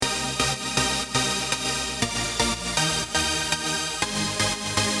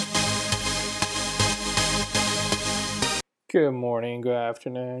Good morning, good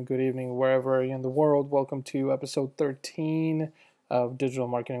afternoon, good evening, wherever you're in the world. Welcome to episode 13 of Digital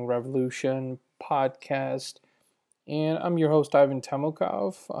Marketing Revolution podcast. And I'm your host, Ivan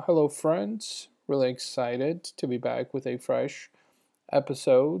Temokov. Hello, friends. Really excited to be back with a fresh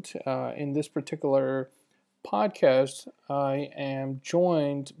episode. In this particular podcast, I am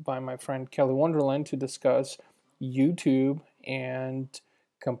joined by my friend Kelly Wonderland to discuss YouTube and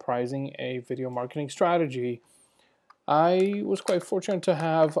comprising a video marketing strategy. I was quite fortunate to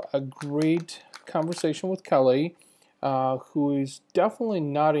have a great conversation with Kelly, who is definitely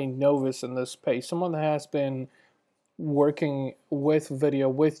not a novice in this space, someone that has been working with video,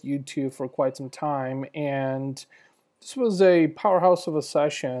 with YouTube for quite some time. And this was a powerhouse of a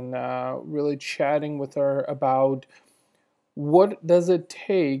session, really chatting with her about what does it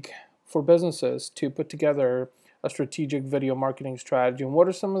take for businesses to put together a strategic video marketing strategy, and what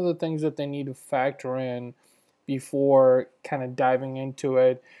are some of the things that they need to factor in before kind of diving into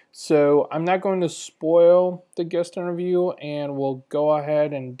it. So I'm not going to spoil the guest interview, and we'll go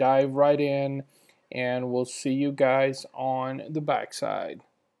ahead and dive right in, and we'll see you guys on the backside.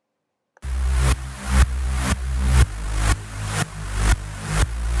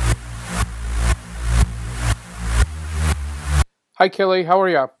 Hi, Kelly. How are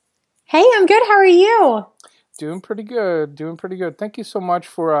you? Hey, I'm good. How are you? Doing pretty good. Thank you so much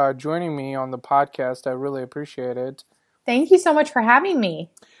for joining me on the podcast. I really appreciate it. Thank you so much for having me.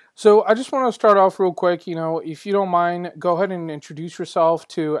 So I just want to start off real quick. If you don't mind, go ahead and introduce yourself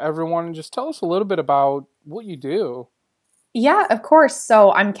to everyone and just tell us a little bit about what you do. Yeah, of course.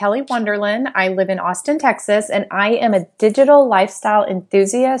 So I'm Kelly Wonderland. I live in Austin, Texas, and I am a digital lifestyle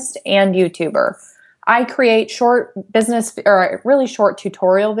enthusiast and YouTuber. I create short business or really short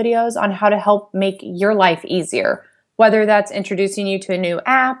tutorial videos on how to help make your life easier, whether that's introducing you to a new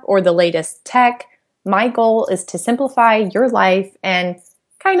app or the latest tech. My goal is to simplify your life and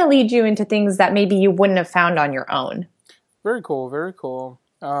kind of lead you into things that maybe you wouldn't have found on your own. Very cool, very cool.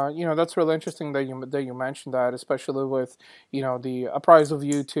 That's really interesting that you mentioned that, especially with the uprise of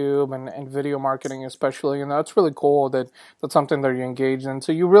YouTube and video marketing, especially, and that's really cool that's something that you're engaged in.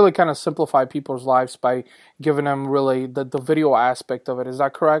 So you really kind of simplify people's lives by giving them really the video aspect of it. Is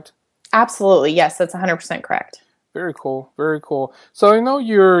that correct? Absolutely, yes, that's 100% correct. Very cool, very cool. So I know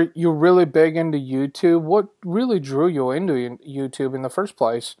you're really big into YouTube. What really drew you into YouTube in the first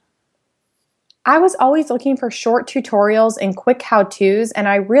place? I was always looking for short tutorials and quick how-tos, and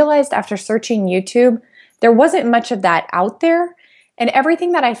I realized after searching YouTube, there wasn't much of that out there, and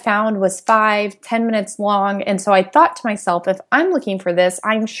everything that I found was 5-10 minutes long, and so I thought to myself, if I'm looking for this,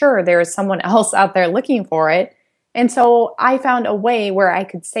 I'm sure there is someone else out there looking for it, and so I found a way where I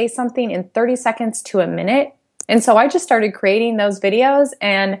could say something in 30 seconds to a minute, and so I just started creating those videos,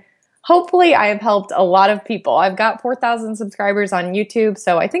 and hopefully I have helped a lot of people. I've got 4,000 subscribers on YouTube,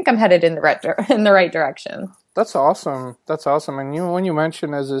 so I think I'm headed in the right direction. That's awesome. That's awesome. And when you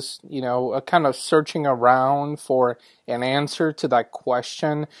mentioned as this, a kind of searching around for an answer to that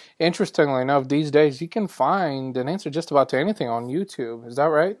question, interestingly enough, these days you can find an answer just about to anything on YouTube. Is that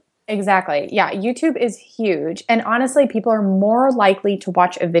right? Exactly. Yeah, YouTube is huge. And honestly, people are more likely to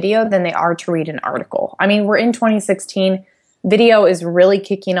watch a video than they are to read an article. I mean, we're in 2016. Video is really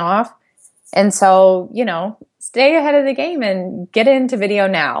kicking off. And so, stay ahead of the game and get into video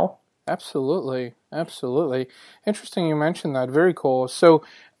now. Absolutely. Absolutely. Interesting you mentioned that. Very cool. So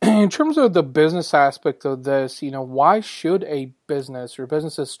in terms of the business aspect of this, why should a business or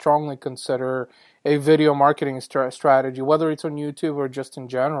businesses strongly consider a video marketing strategy, whether it's on YouTube or just in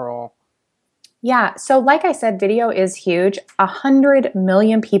general? Yeah. So like I said, video is huge. 100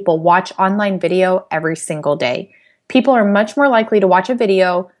 million people watch online video every single day. People are much more likely to watch a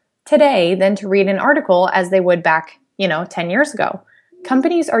video today than to read an article as they would back, 10 years ago.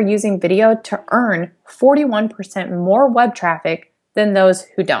 Companies are using video to earn 41% more web traffic than those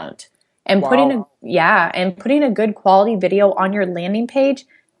who don't. And Wow. putting a good quality video on your landing page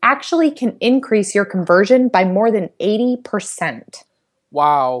actually can increase your conversion by more than 80%.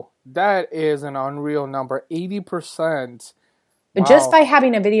 Wow. That is an unreal number. 80%. Wow. Just by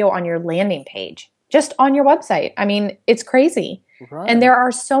having a video on your landing page. Just on your website. I mean, it's crazy. Right. And there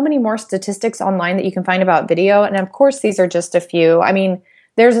are so many more statistics online that you can find about video. And of course, these are just a few. I mean,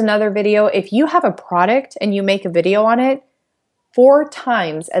 there's another video. If you have a product and you make a video on it, 4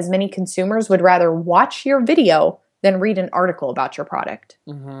 times as many consumers would rather watch your video than read an article about your product.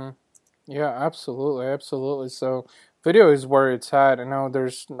 Mm-hmm. Yeah, absolutely. Absolutely. So video is where it's at. I know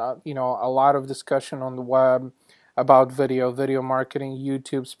there's not, a lot of discussion on the web about video marketing,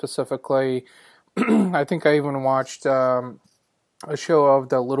 YouTube specifically. I think I even watched a show of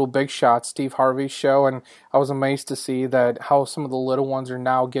the Little Big Shot, Steve Harvey's show, and I was amazed to see that how some of the little ones are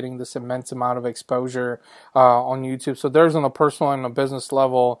now getting this immense amount of exposure on YouTube. So there's on a personal and a business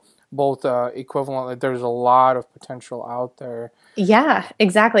level, both equivalent. There's a lot of potential out there. Yeah,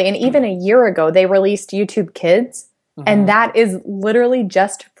 exactly. And even a year ago, they released YouTube Kids, and that is literally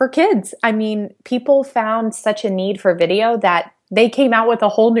just for kids. I mean, people found such a need for video that they came out with a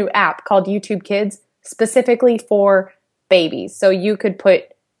whole new app called YouTube Kids specifically for babies. So you could put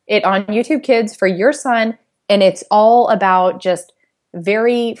it on YouTube Kids for your son, and it's all about just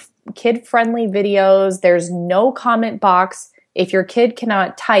very kid-friendly videos. There's no comment box. If your kid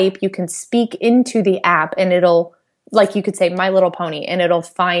cannot type, you can speak into the app, and it'll, like you could say My Little Pony, and it'll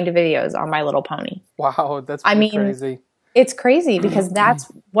find videos on My Little Pony. Wow, that's crazy. It's crazy because that's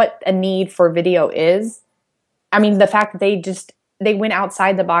what a need for video is. I mean, the fact that they went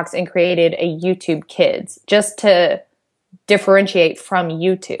outside the box and created a YouTube Kids just to differentiate from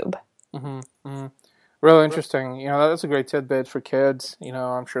YouTube. Really interesting. You know, that's a great tidbit for kids. You know,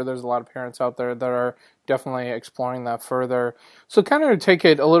 I'm sure there's a lot of parents out there that are definitely exploring that further. So kind of take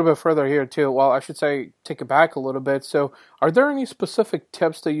it a little bit further here too. Well, I should say take it back a little bit. So are there any specific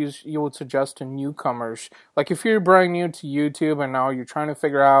tips that you would suggest to newcomers? Like if you're brand new to YouTube and now you're trying to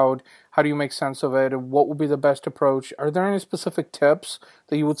figure out how do you make sense of it and what would be the best approach, are there any specific tips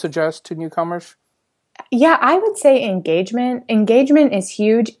that you would suggest to newcomers? Yeah, I would say engagement. Engagement is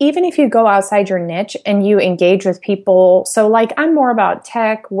huge. Even if you go outside your niche and you engage with people. So like I'm more about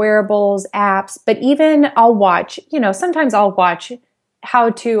tech, wearables, apps, but even I'll watch, sometimes I'll watch how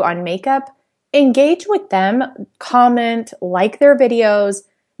to on makeup. Engage with them, comment, like their videos,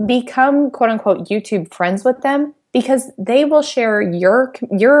 become quote unquote YouTube friends with them because they will share your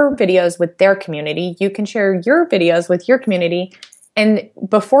videos with their community. You can share your videos with your community. And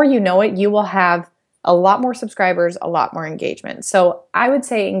before you know it, you will have a lot more subscribers, a lot more engagement. So I would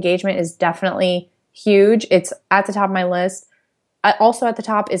say engagement is definitely huge. It's at the top of my list. Also at the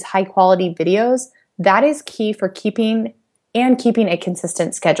top is high quality videos. That is key for keeping a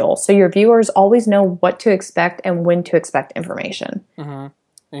consistent schedule. So your viewers always know what to expect and when to expect information. And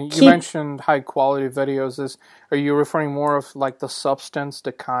you mentioned high quality videos. Are you referring more of like the substance,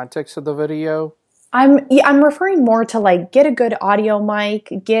 the context of the video? I'm referring more to like get a good audio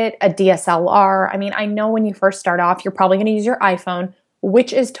mic, get a DSLR. I mean, I know when you first start off, you're probably going to use your iPhone,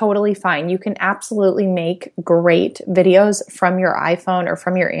 which is totally fine. You can absolutely make great videos from your iPhone or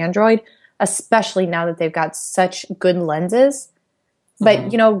from your Android, especially now that they've got such good lenses.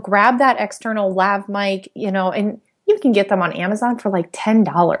 But, grab that external lav mic, and you can get them on Amazon for like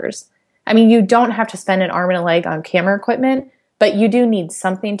 $10. I mean, you don't have to spend an arm and a leg on camera equipment, but you do need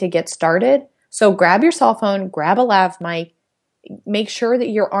something to get started. So grab your cell phone, grab a lav mic, make sure that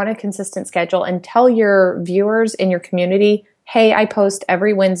you're on a consistent schedule and tell your viewers in your community, hey, I post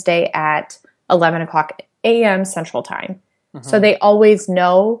every Wednesday at 11 o'clock a.m. Central Time. So they always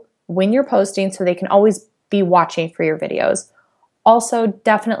know when you're posting so they can always be watching for your videos. Also,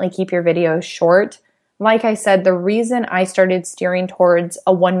 definitely keep your videos short. Like I said, the reason I started steering towards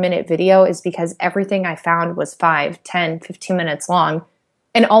a 1-minute video is because everything I found was 5, 10, 15 minutes long.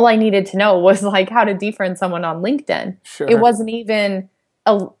 And all I needed to know was like how to defriend someone on LinkedIn. Sure. It wasn't even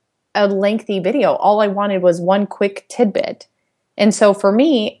a lengthy video. All I wanted was one quick tidbit. And so for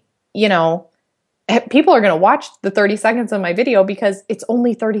me, people are going to watch the 30 seconds of my video because it's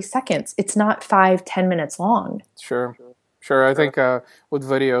only 30 seconds. It's not 5, 10 minutes long. Sure. I think with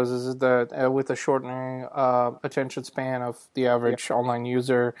videos is that with the shortening attention span of the average online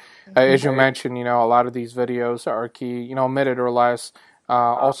user, as you mentioned, a lot of these videos are key, a minute or less.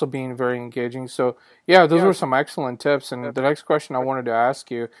 Also being very engaging. So, those were some excellent tips. And the next question I wanted to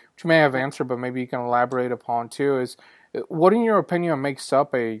ask you, which you may have answered, but maybe you can elaborate upon too, is what, in your opinion, makes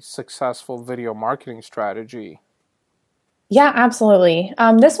up a successful video marketing strategy? Yeah, absolutely.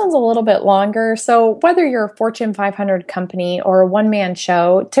 This one's a little bit longer. So whether you're a Fortune 500 company or a one-man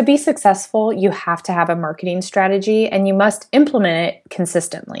show, to be successful, you have to have a marketing strategy and you must implement it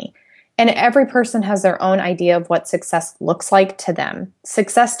consistently. And every person has their own idea of what success looks like to them.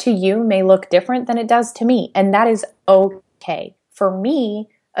 Success to you may look different than it does to me, and that is okay. For me,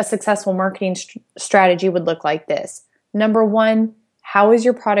 a successful marketing strategy would look like this. Number 1, how is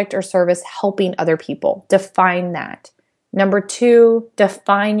your product or service helping other people? Define that. Number 2,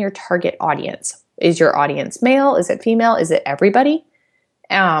 define your target audience. Is your audience male? Is it female? Is it everybody?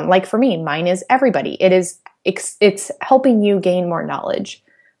 Like for me, mine is everybody. It's helping you gain more knowledge.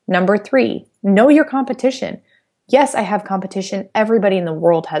 Number 3, know your competition. Yes, I have competition. Everybody in the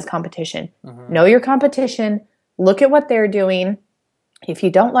world has competition. Know your competition. Look at what they're doing. If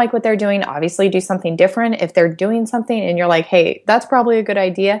you don't like what they're doing, obviously do something different. If they're doing something and you're like, hey, that's probably a good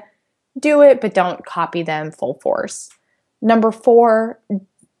idea, do it, but don't copy them full force. Number 4,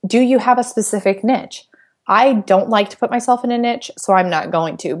 do you have a specific niche? I don't like to put myself in a niche, so I'm not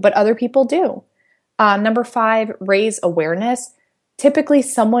going to, but other people do. Number 5, raise awareness. Typically,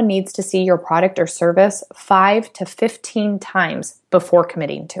 someone needs to see your product or service 5 to 15 times before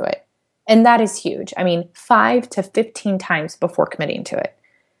committing to it. And that is huge. I mean, 5 to 15 times before committing to it.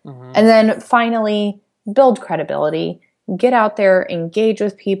 Mm-hmm. And then finally, build credibility. Get out there, engage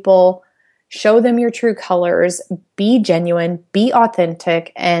with people, show them your true colors, be genuine, be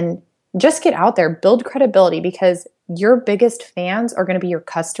authentic, and just get out there, build credibility, because your biggest fans are going to be your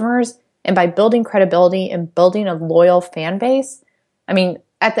customers. And by building credibility and building a loyal fan base, I mean,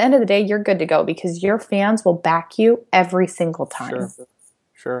 at the end of the day, you're good to go because your fans will back you every single time.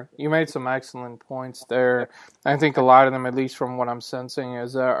 Sure. You made some excellent points there. I think a lot of them, at least from what I'm sensing,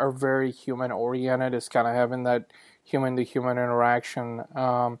 are very human-oriented. It's kind of having that human-to-human interaction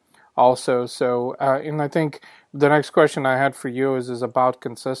also. So, and I think the next question I had for you is about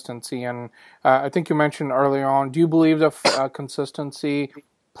consistency. And I think you mentioned earlier on, do you believe that consistency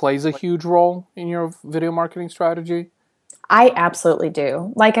plays a huge role in your video marketing strategy? I absolutely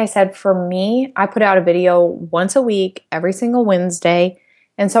do. Like I said, for me, I put out a video once a week, every single Wednesday.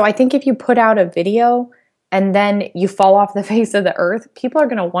 And so I think if you put out a video and then you fall off the face of the earth, people are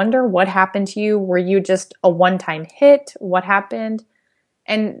going to wonder what happened to you. Were you just a one-time hit? What happened?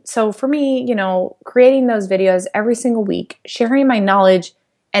 And so for me, creating those videos every single week, sharing my knowledge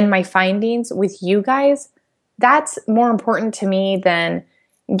and my findings with you guys, that's more important to me than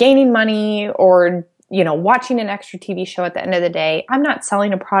gaining money or watching an extra TV show at the end of the day. I'm not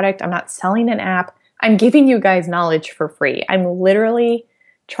selling a product. I'm not selling an app. I'm giving you guys knowledge for free. I'm literally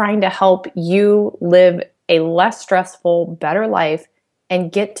trying to help you live a less stressful, better life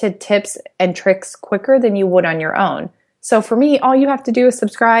and get to tips and tricks quicker than you would on your own. So for me, all you have to do is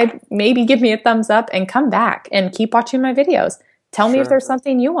subscribe, maybe give me a thumbs up and come back and keep watching my videos. Tell me if there's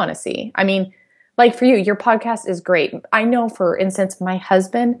something you want to see. I mean, like for you, your podcast is great. I know, for instance, my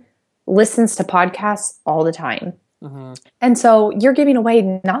husband listens to podcasts all the time. Mm-hmm. And so you're giving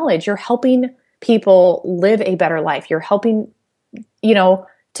away knowledge. You're helping people live a better life. You're helping,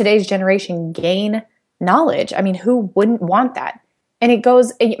 today's generation gain knowledge. I mean, who wouldn't want that? And it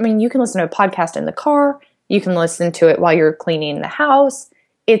goes, you can listen to a podcast in the car. You can listen to it while you're cleaning the house.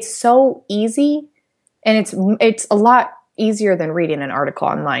 It's so easy. And it's a lot easier than reading an article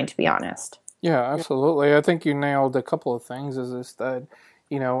online, to be honest. Yeah, absolutely. I think you nailed a couple of things. Is that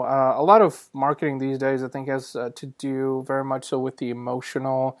a lot of marketing these days, I think, has to do very much so with the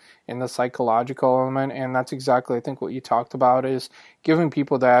emotional and the psychological element. And that's exactly, I think, what you talked about is giving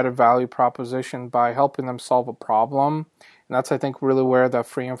people the added value proposition by helping them solve a problem. And that's, I think, really where that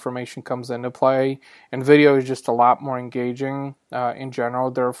free information comes into play. And video is just a lot more engaging in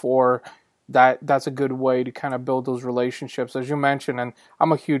general. Therefore, that's a good way to kind of build those relationships, as you mentioned. And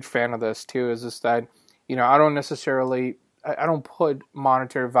I'm a huge fan of this too, is just that, I don't put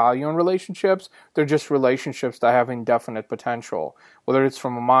monetary value in relationships. They're just relationships that have indefinite potential, whether it's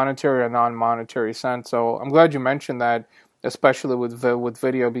from a monetary or non-monetary sense. So I'm glad you mentioned that, especially with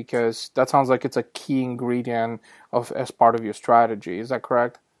video, because that sounds like it's a key ingredient as part of your strategy. Is that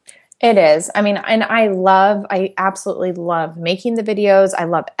correct? It is. I mean, and I absolutely love making the videos. I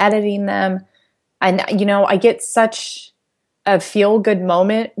love editing them. And, I get such a feel-good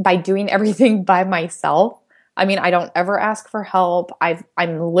moment by doing everything by myself. I mean, I don't ever ask for help.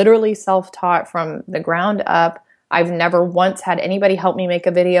 I'm literally self-taught from the ground up. I've never once had anybody help me make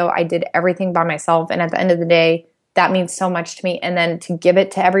a video. I did everything by myself. And at the end of the day, that means so much to me. And then to give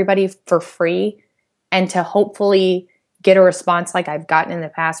it to everybody for free and to hopefully get a response like I've gotten in the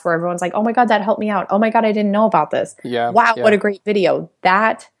past where everyone's like, oh my God, that helped me out. Oh my God, I didn't know about this. Yeah. Wow, what a great video.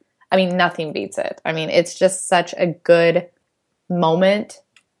 Nothing beats it. I mean, it's just such a good moment.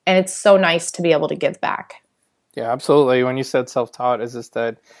 And it's so nice to be able to give back. Yeah, absolutely. When you said self-taught, is just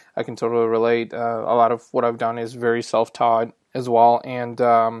that I can totally relate. A lot of what I've done is very self-taught as well. And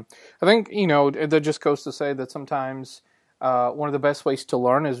I think, that just goes to say that sometimes one of the best ways to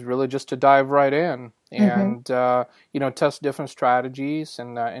learn is really just to dive right in and, test different strategies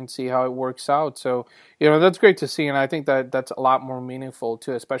and see how it works out. So, that's great to see. And I think that that's a lot more meaningful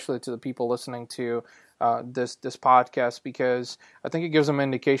too, especially to the people listening to this podcast, because I think it gives them an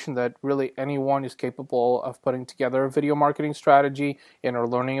indication that really anyone is capable of putting together a video marketing strategy and are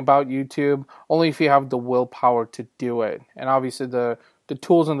learning about YouTube, only if you have the willpower to do it. And obviously the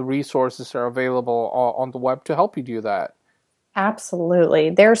tools and the resources are available on the web to help you do that.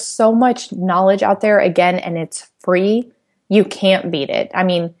 Absolutely. There's so much knowledge out there, again, and it's free you can't beat it. I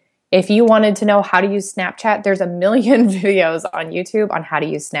mean, if you wanted to know how to use Snapchat, there's a million videos on YouTube on how to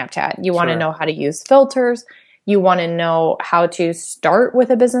use Snapchat. You want to Sure. know how to use filters, you want to know how to start with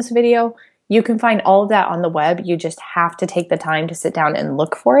a business video. You can find all of that on the web. You just have to take the time to sit down and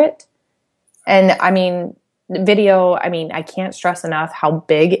look for it. And I mean, video, I mean, I can't stress enough how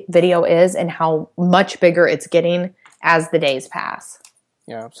big video is and how much bigger it's getting as the days pass.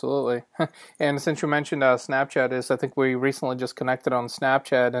 Yeah, absolutely. And since you mentioned Snapchat, I think we recently just connected on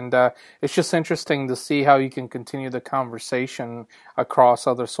Snapchat, and it's just interesting to see how you can continue the conversation across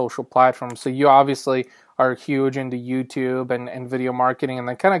other social platforms. So you obviously are huge into YouTube and video marketing, and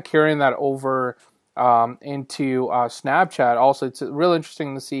then kind of carrying that over into Snapchat. Also, it's really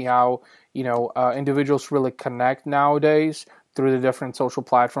interesting to see how individuals really connect nowadays through the different social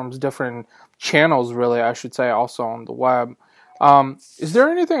platforms, different channels, really, I should say, also on the web. Is there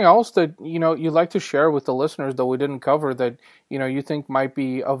anything else that you'd like to share with the listeners that we didn't cover that you think might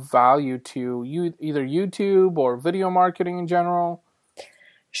be of value to you, either YouTube or video marketing in general?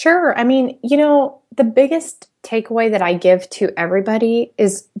 Sure. I mean, the biggest takeaway that I give to everybody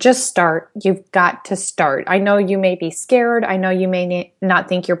is just start. You've got to start. I know you may be scared. I know you may not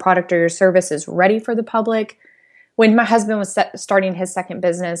think your product or your service is ready for the public. When my husband was starting his second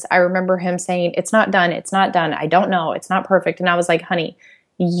business, I remember him saying, "It's not done. It's not done. I don't know. It's not perfect." And I was like, "Honey,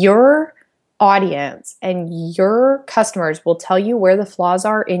 your audience and your customers will tell you where the flaws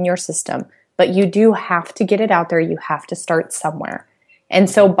are in your system, but you do have to get it out there. You have to start somewhere." And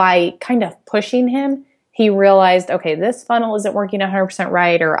so by kind of pushing him, he realized, okay, this funnel isn't working 100%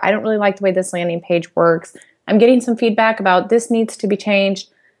 right, or I don't really like the way this landing page works. I'm getting some feedback about this needs to be changed.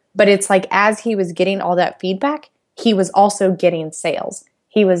 But it's like as he was getting all that feedback, he was also getting sales.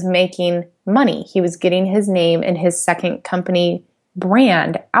 He was making money. He was getting his name and his second company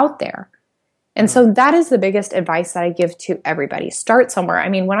brand out there. And so that is the biggest advice that I give to everybody. Start somewhere. I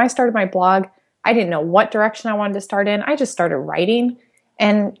mean, when I started my blog, I didn't know what direction I wanted to start in. I just started writing.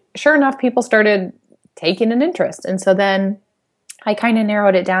 And sure enough, people started taking an interest. And so then I kind of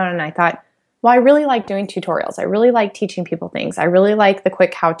narrowed it down and I thought, well, I really like doing tutorials. I really like teaching people things. I really like the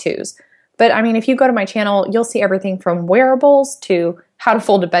quick how-tos. But I mean, if you go to my channel, you'll see everything from wearables to how to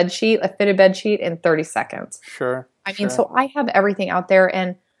fold a fitted bed sheet in 30 seconds. Sure. I mean, so I have everything out there,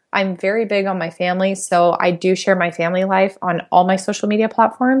 and I'm very big on my family. So I do share my family life on all my social media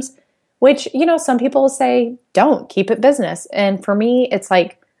platforms, which, some people will say, don't keep it business. And for me, it's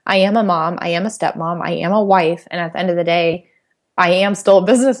like, I am a mom, I am a stepmom, I am a wife. And at the end of the day, I am still a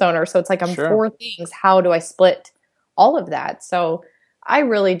business owner. So it's like, I'm four things. How do I split all of that? So I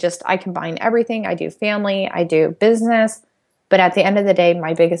really I combine everything. I do family, I do business. But at the end of the day,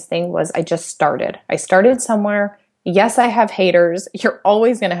 my biggest thing was I just started. I started somewhere. Yes, I have haters. You're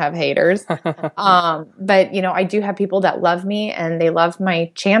always going to have haters. But, I do have people that love me and they love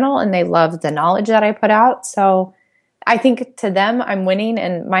my channel and they love the knowledge that I put out. So I think to them, I'm winning,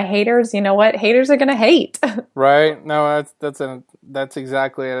 and my haters, you know what? Haters are going to hate. Right. No, that's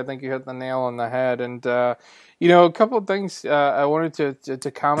exactly it. I think you hit the nail on the head. And, a couple of things I wanted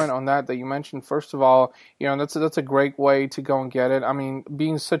to comment on that you mentioned. First of all, that's a great way to go and get it. I mean,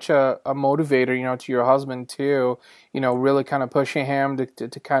 being such a motivator, to your husband too, really kind of pushing him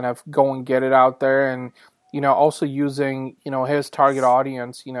to kind of go and get it out there, and, also using, his target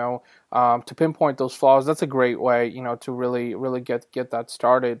audience, to pinpoint those flaws. That's a great way, to really get that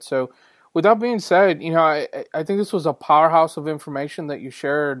started. So with that being said, I think this was a powerhouse of information that you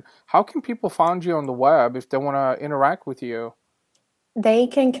shared. How can people find you on the web if they want to interact with you? They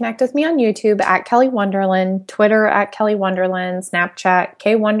can connect with me on YouTube at Kelly Wonderland, Twitter at Kelly Wonderland, Snapchat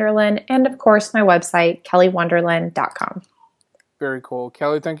K Wonderland, and of course my website, kellywonderland.com. Very cool.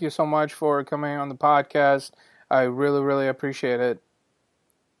 Kelly, thank you so much for coming on the podcast. I really, really appreciate it.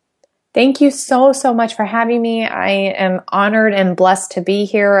 Thank you so, so much for having me. I am honored and blessed to be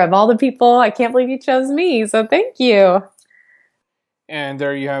here. Of all the people, I can't believe you chose me. So thank you. And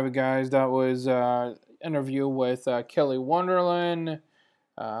there you have it, guys. That was an interview with Kelly Wonderland,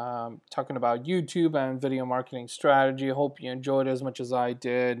 talking about YouTube and video marketing strategy. Hope you enjoyed it as much as I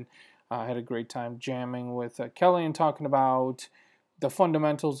did. I had a great time jamming with Kelly and talking about the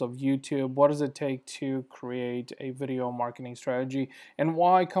fundamentals of YouTube. What does it take to create a video marketing strategy, and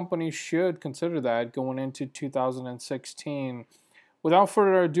why companies should consider that going into 2016. Without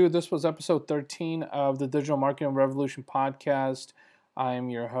further ado, this was episode 13 of the Digital Marketing Revolution podcast. I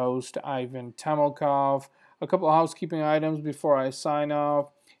am your host, Ivan Temelkov. A couple of housekeeping items before I sign off.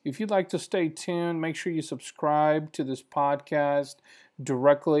 If you'd like to stay tuned, make sure you subscribe to this podcast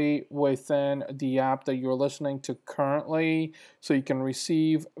directly within the app that you're listening to currently, so you can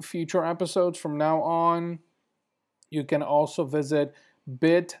receive future episodes from now on. You can also visit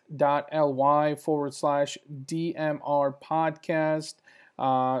bit.ly/DMR podcast.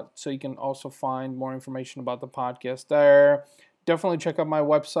 So you can also find more information about the podcast there. Definitely check out my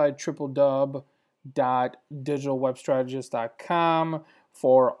website, www.digitalwebstrategist.com,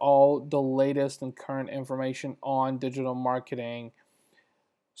 for all the latest and current information on digital marketing.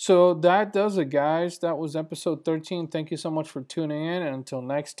 So that does it, guys. That was episode 13. Thank you so much for tuning in. And until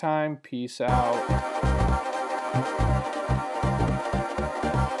next time, peace out.